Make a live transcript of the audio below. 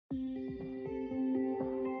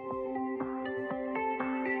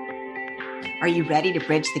Are you ready to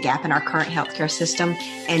bridge the gap in our current healthcare system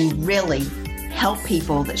and really help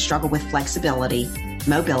people that struggle with flexibility,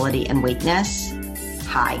 mobility, and weakness?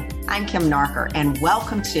 Hi, I'm Kim Narker, and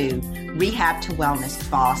welcome to Rehab to Wellness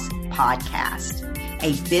B.O.S.S podcast,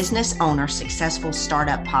 a business owner successful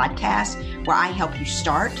startup podcast where I help you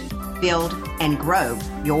start, build, and grow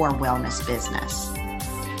your wellness business.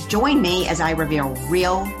 Join me as I reveal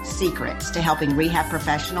real secrets to helping rehab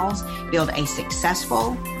professionals build a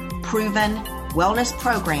successful, proven wellness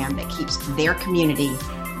program that keeps their community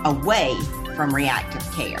away from reactive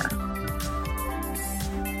care.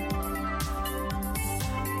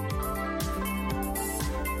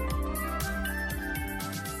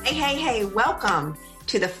 Hey, welcome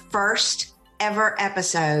to the first ever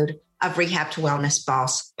episode of Rehab to Wellness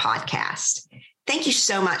B.O.S.S podcast. Thank you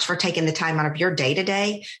so much for taking the time out of your day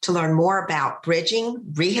today to learn more about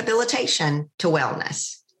bridging rehabilitation to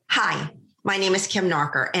wellness. Hi, my name is Kim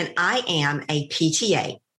Narker, and I am a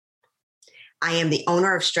PTA. I am the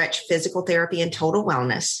owner of Stretch Physical Therapy and Total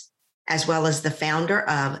Wellness, as well as the founder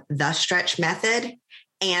of the Stretch Method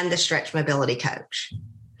and the Stretch Mobility Coach.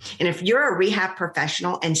 And if you're a rehab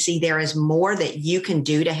professional and see there is more that you can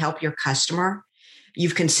do to help your customer,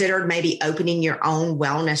 you've considered maybe opening your own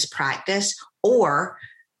wellness practice, or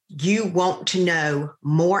you want to know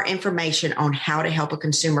more information on how to help a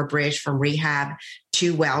consumer bridge from rehab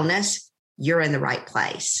to wellness, you're in the right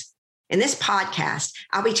place. In this podcast,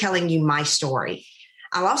 I'll be telling you my story.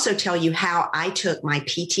 I'll also tell you how I took my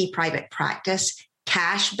PT private practice,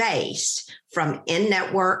 cash-based, from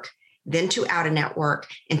in-network, then to out-of-network,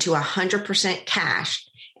 into 100% cash,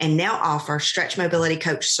 and now offer Stretch Mobility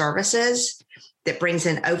Coach services that brings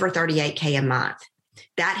in over $38,000 a month.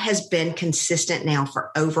 That has been consistent now for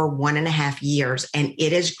over 1.5 years, and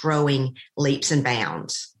it is growing leaps and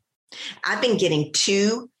bounds. I've been getting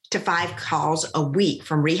 2 to 5 calls a week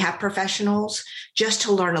from rehab professionals just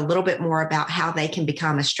to learn a little bit more about how they can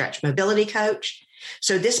become a stretch mobility coach.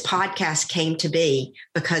 So this podcast came to be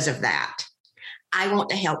because of that. I want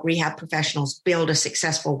to help rehab professionals build a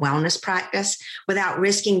successful wellness practice without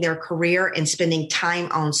risking their career and spending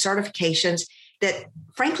time on certifications that,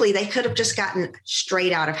 frankly, they could have just gotten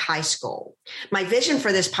straight out of high school. My vision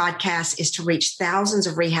for this podcast is to reach thousands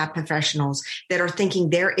of rehab professionals that are thinking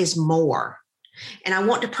there is more. And I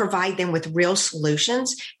want to provide them with real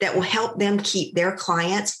solutions that will help them keep their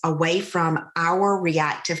clients away from our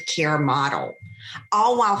reactive care model,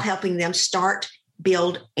 all while helping them start,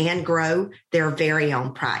 build, and grow their very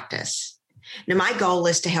own practice. Now, my goal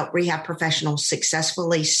is to help rehab professionals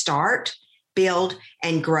successfully start, build,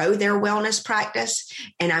 and grow their wellness practice.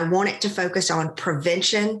 And I want it to focus on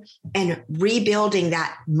prevention and rebuilding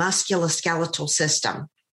that musculoskeletal system.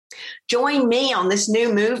 Join me on this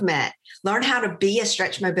new movement. Learn how to be a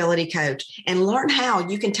stretch mobility coach and learn how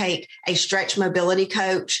you can take a stretch mobility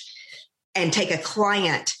coach and take a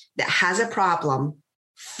client that has a problem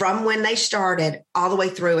from when they started all the way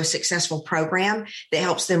through a successful program that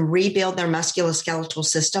helps them rebuild their musculoskeletal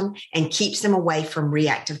system and keeps them away from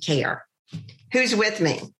reactive care. Who's with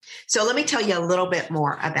me? So let me tell you a little bit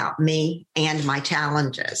more about me and my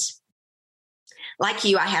challenges. Like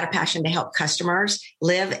you, I had a passion to help customers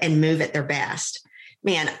live and move at their best.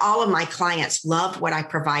 Man, all of my clients loved what I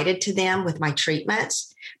provided to them with my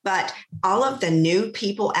treatments, but all of the new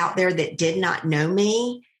people out there that did not know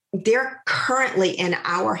me, they're currently in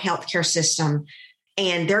our healthcare system,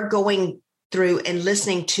 and they're going through and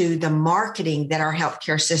listening to the marketing that our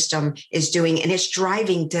healthcare system is doing, and it's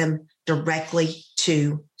driving them directly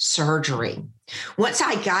to surgery. Once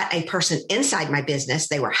I got a person inside my business,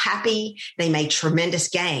 they were happy. They made tremendous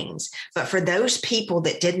gains. But for those people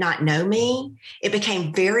that did not know me, it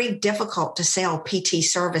became very difficult to sell PT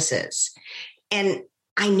services. And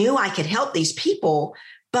I knew I could help these people,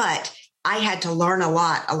 but I had to learn a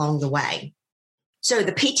lot along the way. So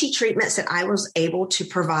the PT treatments that I was able to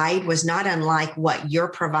provide was not unlike what you're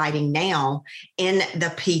providing now in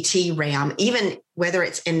the PT realm, even whether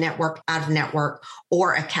it's in network, out of network,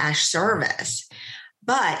 or a cash service.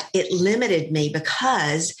 But it limited me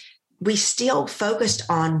because we still focused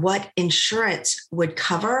on what insurance would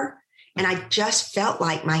cover. And I just felt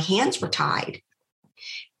like my hands were tied.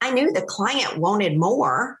 I knew the client wanted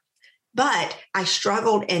more, but I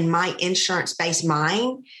struggled in my insurance-based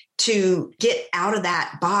mind to get out of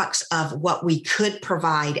that box of what we could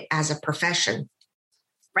provide as a profession.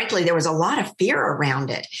 Frankly, there was a lot of fear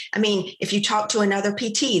around it. I mean, if you talk to another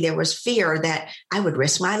PT, there was fear that I would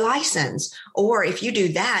risk my license. Or if you do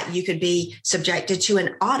that, you could be subjected to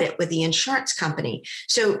an audit with the insurance company.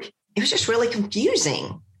 So it was just really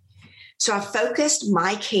confusing. So I focused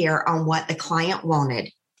my care on what the client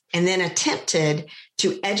wanted. and then attempted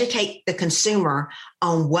to educate the consumer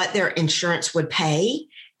on what their insurance would pay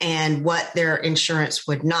and what their insurance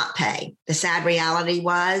would not pay. The sad reality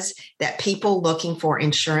was that people looking for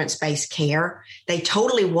insurance-based care, they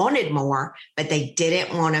totally wanted more, but they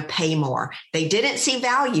didn't want to pay more. They didn't see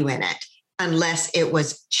value in it unless it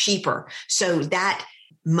was cheaper. So that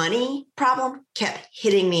money problem kept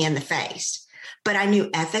hitting me in the face. But I knew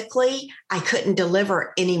ethically I couldn't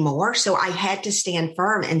deliver anymore. So I had to stand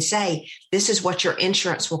firm and say, this is what your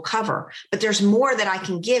insurance will cover, but there's more that I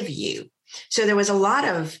can give you. So there was a lot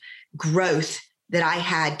of growth that I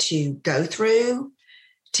had to go through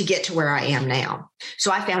to get to where I am now.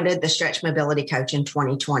 So I founded the Stretch Mobility Coach in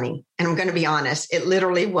 2020. And I'm going to be honest, it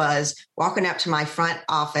literally was walking up to my front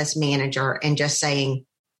office manager and just saying,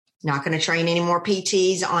 not going to train any more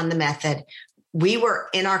PTs on the method. We were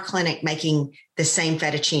in our clinic making the same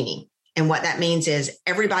fettuccine. And what that means is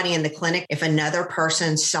everybody in the clinic, if another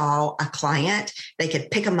person saw a client, they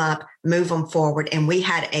could pick them up, move them forward. And we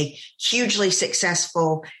had a hugely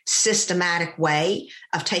successful, systematic way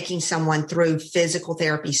of taking someone through physical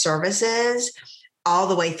therapy services all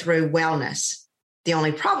the way through wellness. The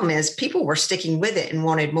only problem is people were sticking with it and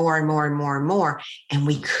wanted more and more and more and more. And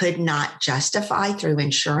we could not justify through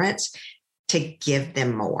insurance to give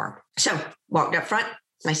them more. So walked up front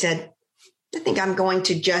and I said, I think I'm going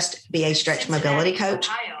to just be a stretch mobility coach,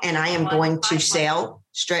 and I am going to sell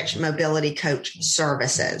stretch mobility coach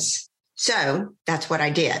services. So that's what I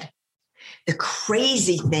did. The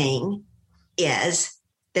crazy thing is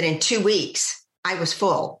that in 2 weeks, I was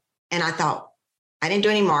full. And I thought, I didn't do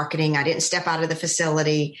any marketing. I didn't step out of the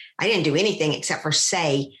facility. I didn't do anything except for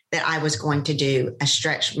say that I was going to do a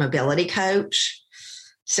stretch mobility coach.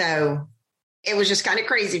 So it was just kind of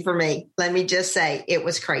crazy for me. Let me just say it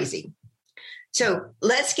was crazy. So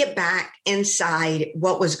let's get back inside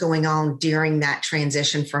what was going on during that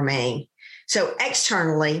transition for me. So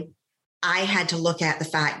externally, I had to look at the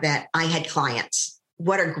fact that I had clients.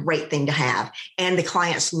 What a great thing to have. And the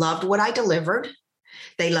clients loved what I delivered.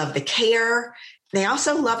 They loved the care. They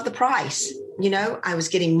also loved the price. You know, I was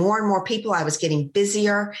getting more and more people. I was getting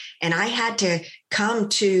busier, and I had to come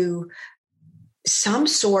to some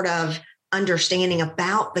sort of understanding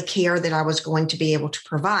about the care that I was going to be able to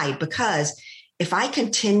provide, because if I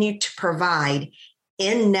continued to provide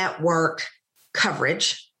in-network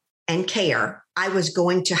coverage and care, I was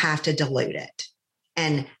going to have to dilute it.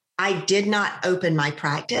 And I did not open my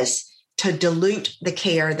practice to dilute the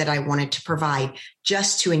care that I wanted to provide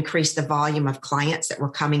just to increase the volume of clients that were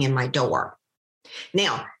coming in my door.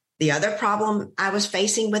 Now, the other problem I was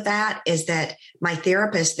facing with that is that my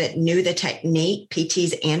therapists that knew the technique,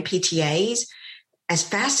 PTs and PTAs, as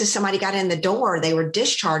fast as somebody got in the door, they were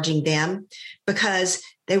discharging them because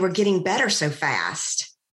they were getting better so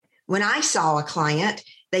fast. When I saw a client,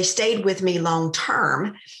 they stayed with me long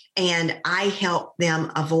term, and I helped them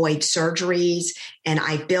avoid surgeries, and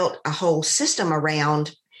I built a whole system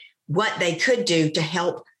around what they could do to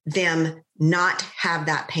help them not have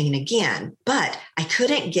that pain again. But I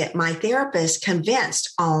couldn't get my therapist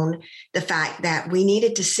convinced on the fact that we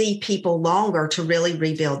needed to see people longer to really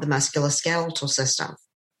rebuild the musculoskeletal system.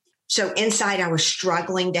 So inside, I was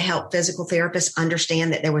struggling to help physical therapists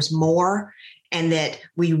understand that there was more, and that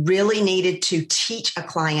we really needed to teach a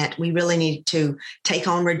client. We really needed to take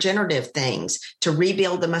on regenerative things to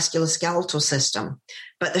rebuild the musculoskeletal system.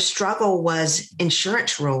 But the struggle was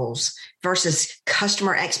insurance rules versus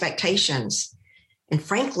customer expectations. And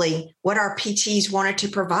frankly, what our PTs wanted to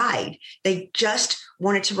provide, they just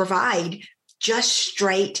wanted to provide just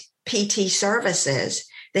straight PT services.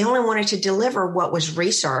 They only wanted to deliver what was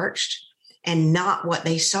researched and not what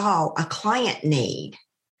they saw a client need.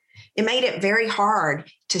 It made it very hard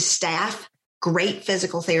to staff great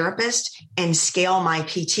physical therapists and scale my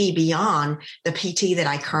PT beyond the PT that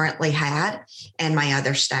I currently had and my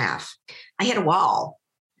other staff. I hit a wall.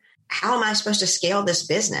 How am I supposed to scale this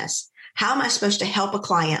business? How am I supposed to help a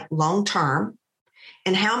client long term?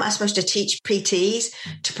 And how am I supposed to teach PTs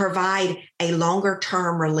to provide a longer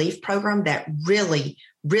term relief program that really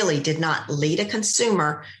did not lead a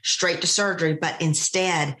consumer straight to surgery, but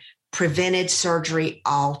instead prevented surgery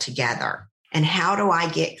altogether? And how do I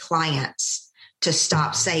get clients to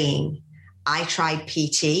stop saying, I tried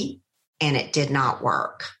PT and it did not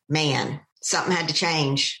work? Man, something had to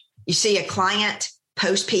change. You see, a client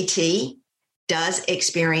post PT does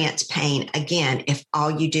experience pain again if all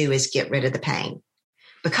you do is get rid of the pain,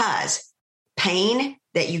 because pain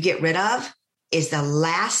that you get rid of is the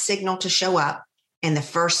last signal to show up and the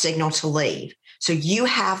first signal to leave. So you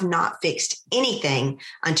have not fixed anything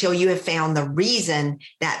until you have found the reason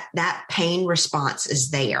that that pain response is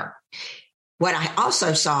there. What I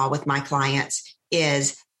also saw with my clients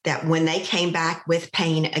is that when they came back with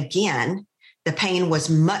pain again, the pain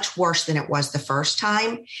was much worse than it was the first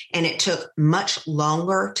time, and it took much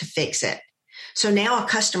longer to fix it. So now a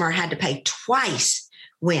customer had to pay twice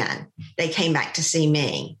when they came back to see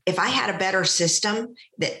me. If I had a better system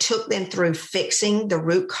that took them through fixing the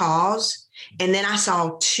root cause, and then I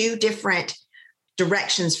saw two different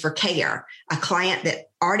directions for care, a client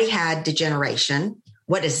that already had degeneration,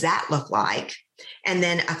 what does that look like? And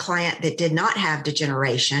then a client that did not have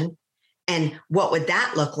degeneration, and what would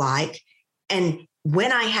that look like? And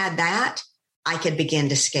when I had that, I could begin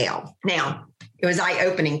to scale. Now, it was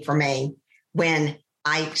eye-opening for me when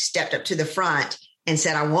I stepped up to the front and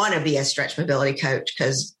said, I want to be a stretch mobility coach,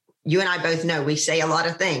 because you and I both know we say a lot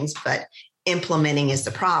of things, but implementing is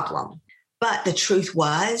the problem. But the truth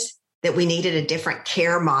was that we needed a different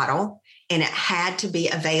care model, and it had to be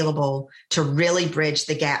available to really bridge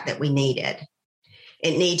the gap that we needed.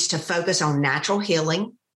 It needs to focus on natural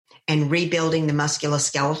healing and rebuilding the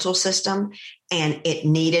musculoskeletal system, and it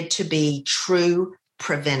needed to be true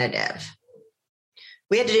preventative.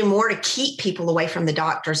 We had to do more to keep people away from the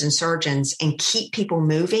doctors and surgeons and keep people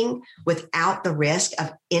moving without the risk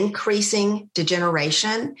of increasing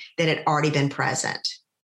degeneration that had already been present.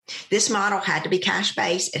 This model had to be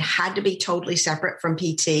cash-based. It had to be totally separate from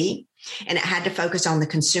PT, and it had to focus on the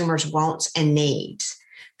consumer's wants and needs.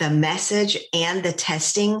 The message and the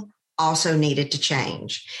testing also needed to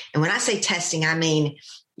change. And when I say testing, I mean,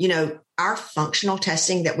 our functional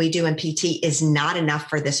testing that we do in PT is not enough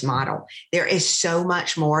for this model. There is so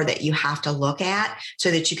much more that you have to look at so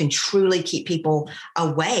that you can truly keep people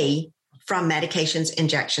away from medications,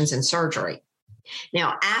 injections, and surgery.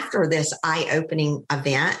 Now, after this eye-opening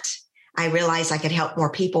event, I realized I could help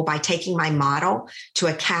more people by taking my model to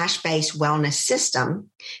a cash-based wellness system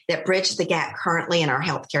that bridged the gap currently in our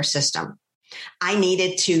healthcare system. I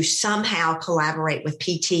needed to somehow collaborate with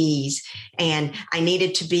PTs, and I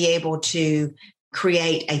needed to be able to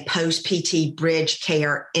create a post-PT bridge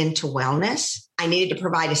care into wellness. I needed to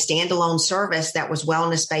provide a standalone service that was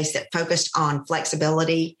wellness-based, that focused on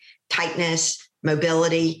flexibility, tightness,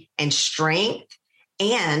 mobility, and strength.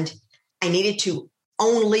 And I needed to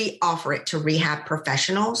only offer it to rehab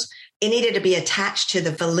professionals. It needed to be attached to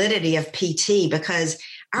the validity of PT, because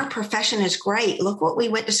our profession is great. Look what we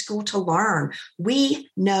went to school to learn. We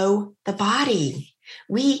know the body.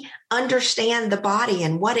 We understand the body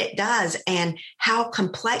and what it does and how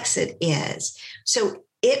complex it is. So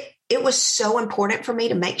it was so important for me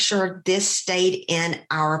to make sure this stayed in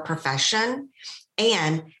our profession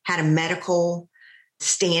and had a medical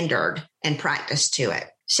standard and practice to it.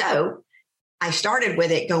 So I started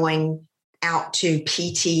with it going out to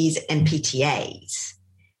PTs and PTAs.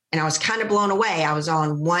 And I was kind of blown away. I was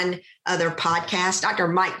on one other podcast, Dr.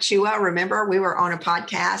 Mike Chua, remember? We were on a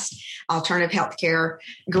podcast, Alternative Healthcare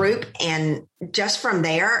Group. And just from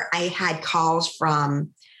there, I had calls from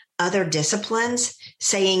other disciplines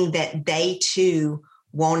saying that they too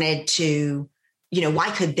wanted to, why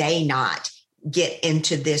could they not get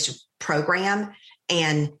into this program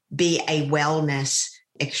and be a wellness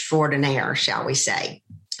extraordinaire, shall we say?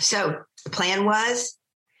 So the plan was,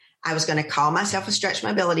 I was going to call myself a stretch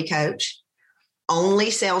mobility coach,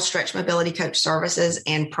 only sell stretch mobility coach services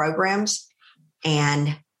and programs,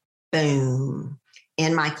 and boom,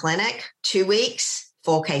 in my clinic, 2 weeks,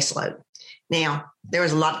 full caseload. Now, there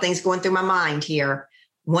was a lot of things going through my mind here.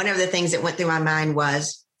 One of the things that went through my mind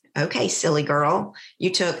was, okay, silly girl,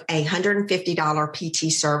 you took a $150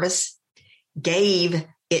 PT service, gave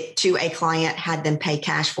it to a client, had them pay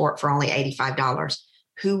cash for it for only $85.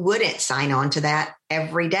 Who wouldn't sign on to that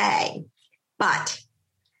every day? But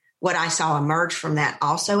what I saw emerge from that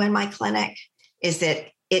also in my clinic is that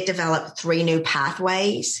it developed 3 new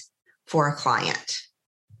pathways for a client.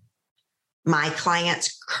 My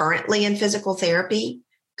clients currently in physical therapy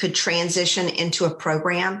could transition into a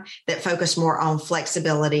program that focused more on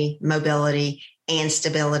flexibility, mobility, and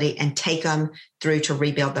stability, and take them through to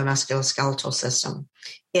rebuild the musculoskeletal system.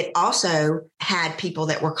 It also had people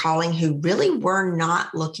that were calling who really were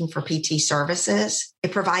not looking for PT services.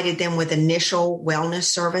 It provided them with initial wellness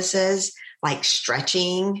services like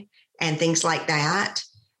stretching and things like that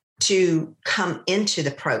to come into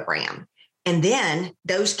the program. And then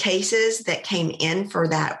those cases that came in for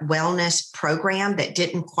that wellness program that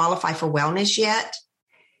didn't qualify for wellness yet,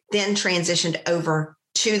 then transitioned over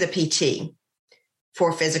to the PT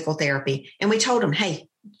for physical therapy. And we told them, hey,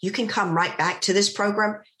 you can come right back to this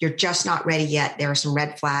program. You're just not ready yet. There are some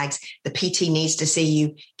red flags. The PT needs to see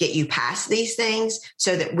you, get you past these things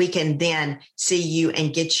so that we can then see you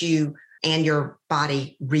and get you and your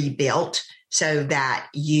body rebuilt so that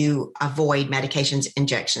you avoid medications,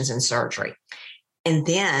 injections, and surgery. And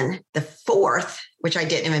then the fourth, which I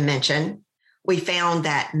didn't even mention, we found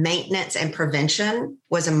that maintenance and prevention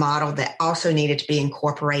was a model that also needed to be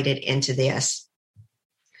incorporated into this.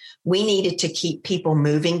 We needed to keep people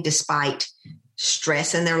moving despite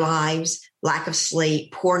stress in their lives, lack of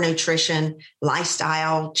sleep, poor nutrition,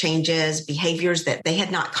 lifestyle changes, behaviors that they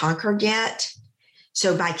had not conquered yet.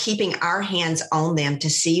 So by keeping our hands on them to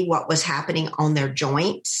see what was happening on their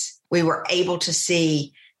joints, we were able to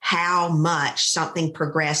see how much something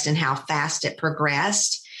progressed and how fast it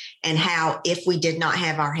progressed, and how if we did not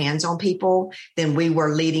have our hands on people, then we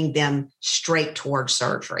were leading them straight towards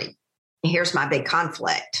surgery. And here's my big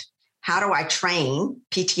conflict. How do I train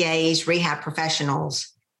PTAs, rehab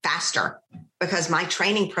professionals faster? Because my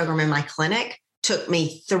training program in my clinic took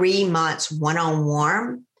me 3 months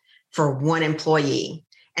one-on-one for one employee.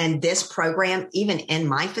 And this program, even in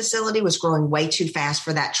my facility, was growing way too fast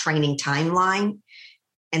for that training timeline.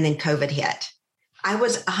 And then COVID hit. I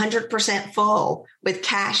was 100% full with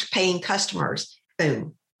cash paying customers.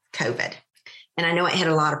 Boom, COVID. And I know it hit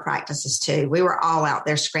a lot of practices too. We were all out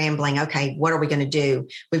there scrambling. Okay, what are we going to do?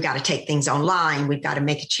 We've got to take things online. We've got to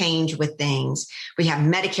make a change with things. We have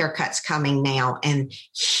Medicare cuts coming now, and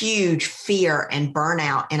huge fear and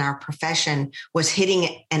burnout in our profession was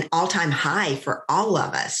hitting an all-time high for all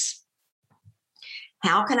of us.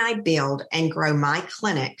 How can I build and grow my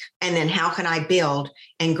clinic? And then how can I build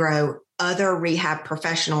and grow other rehab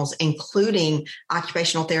professionals, including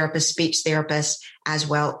occupational therapists, speech therapists, as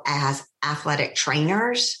well as athletic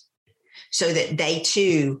trainers, so that they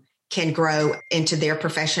too can grow into their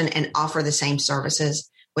profession and offer the same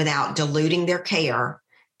services without diluting their care?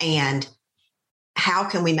 And how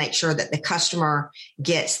can we make sure that the customer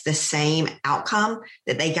gets the same outcome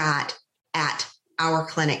that they got at our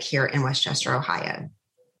clinic here in Westchester, Ohio?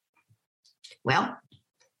 Well,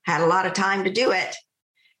 had a lot of time to do it.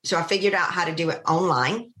 So I figured out how to do it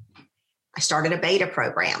online. I started a beta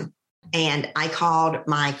program, and I called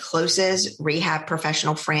my closest rehab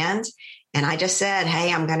professional friends, and I just said,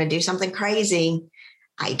 hey, I'm going to do something crazy.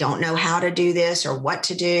 I don't know how to do this or what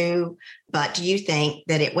to do, but do you think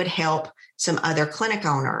that it would help some other clinic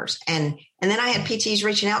owners? And then I had PTs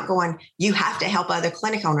reaching out going, you have to help other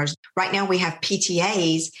clinic owners. Right now we have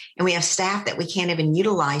PTAs and we have staff that we can't even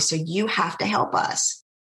utilize. So you have to help us.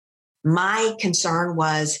 My concern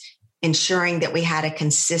was ensuring that we had a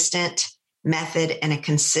consistent method and a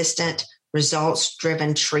consistent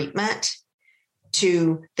results-driven treatment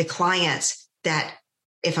to the clients, that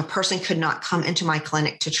if a person could not come into my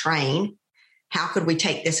clinic to train, how could we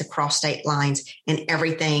take this across state lines and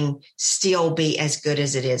everything still be as good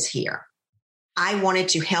as it is here? I wanted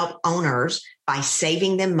to help owners by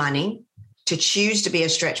saving them money to choose to be a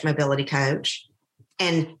stretch mobility coach.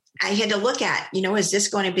 And I had to look at, is this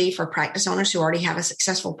going to be for practice owners who already have a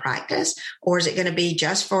successful practice, or is it going to be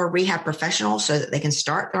just for rehab professionals so that they can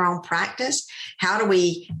start their own practice? How do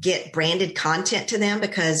we get branded content to them?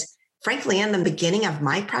 Because frankly, in the beginning of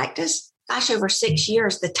my practice, over 6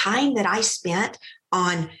 years, the time that I spent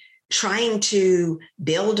on trying to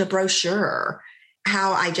build a brochure,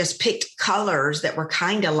 how I just picked colors that were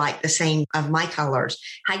kind of like the same of my colors.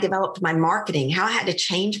 I developed my marketing, how I had to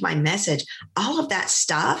change my message. All of that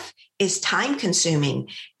stuff is time consuming.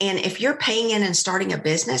 And if you're paying in and starting a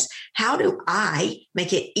business, how do I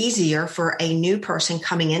make it easier for a new person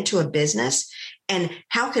coming into a business? And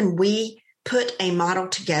how can we put a model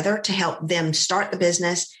together to help them start the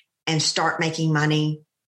business and start making money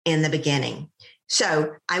in the beginning?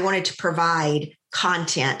 So I wanted to provide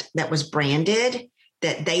content that was branded,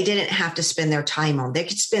 that they didn't have to spend their time on. They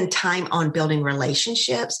could spend time on building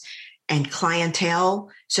relationships and clientele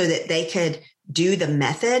so that they could do the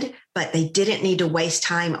method, but they didn't need to waste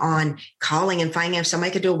time on calling and finding if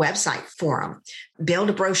somebody could do a website for them, build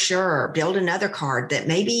a brochure, build another card that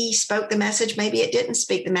maybe spoke the message, maybe it didn't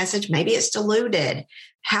speak the message, maybe it's diluted.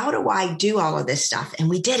 How do I do all of this stuff? And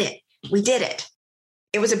we did it. We did it.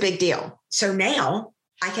 It was a big deal. So now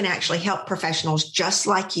I can actually help professionals just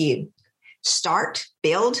like you start,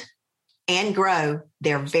 build, and grow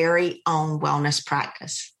their very own wellness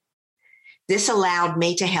practice. This allowed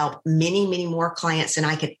me to help many, many more clients than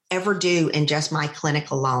I could ever do in just my clinic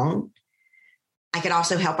alone. I could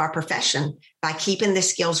also help our profession by keeping the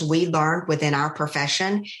skills we learned within our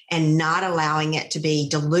profession and not allowing it to be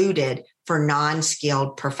diluted for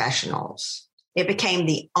non-skilled professionals. It became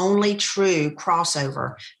the only true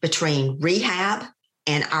crossover between rehab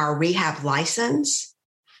and our rehab license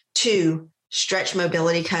to stretch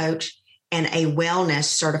mobility coach and a wellness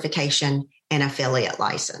certification and affiliate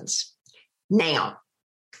license. Now,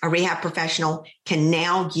 A rehab professional can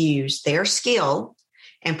now use their skill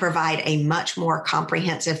and provide a much more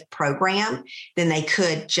comprehensive program than they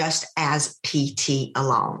could just as PT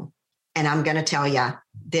alone. And I'm going to tell you,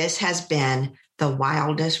 this has been the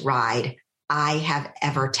wildest ride I have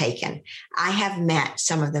ever taken. I have met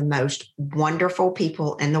some of the most wonderful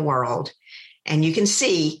people in the world. And you can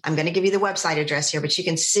see, I'm going to give you the website address here, but you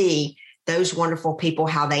can see those wonderful people,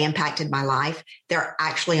 how they impacted my life. They're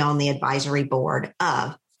actually on the advisory board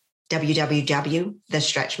of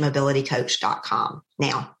www.thestretchmobilitycoach.com.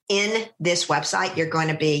 Now, in this website, you're going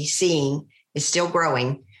to be seeing, it's still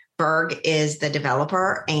growing. Berg is the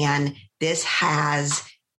developer, and this has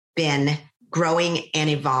been growing and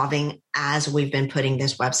evolving as we've been putting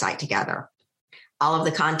this website together. All of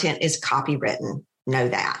the content is copywritten. Know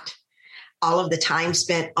that. All of the time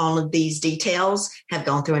spent on all of these details have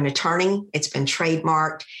gone through an attorney. It's been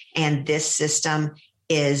trademarked, and this system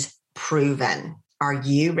is proven. Are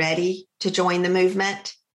you ready to join the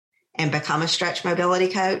movement and become a stretch mobility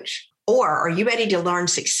coach? Or are you ready to learn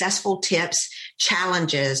successful tips,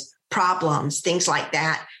 challenges, problems, things like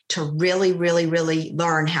that to really, really, really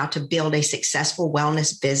learn how to build a successful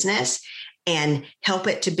wellness business and help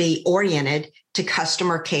it to be oriented to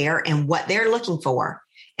customer care and what they're looking for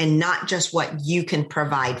and not just what you can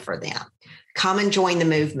provide for them? Come and join the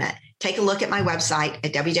movement. Take a look at my website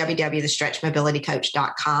at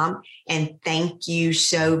www.thestretchmobilitycoach.com. And thank you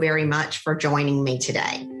so very much for joining me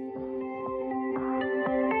today.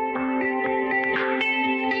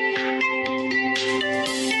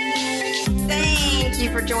 Thank you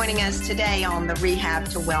for joining us today on the Rehab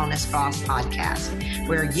to Wellness Boss podcast,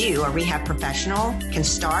 where you, a rehab professional, can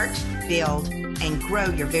start, build, and grow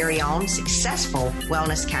your very own successful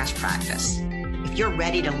wellness cash practice. If you're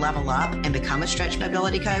ready to level up and become a stretch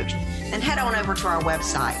mobility coach, then head on over to our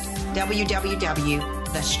website,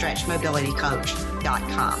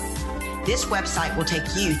 www.thestretchmobilitycoach.com. This website will take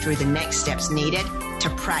you through the next steps needed to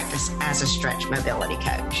practice as a stretch mobility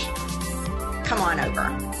coach. Come on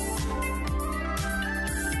over.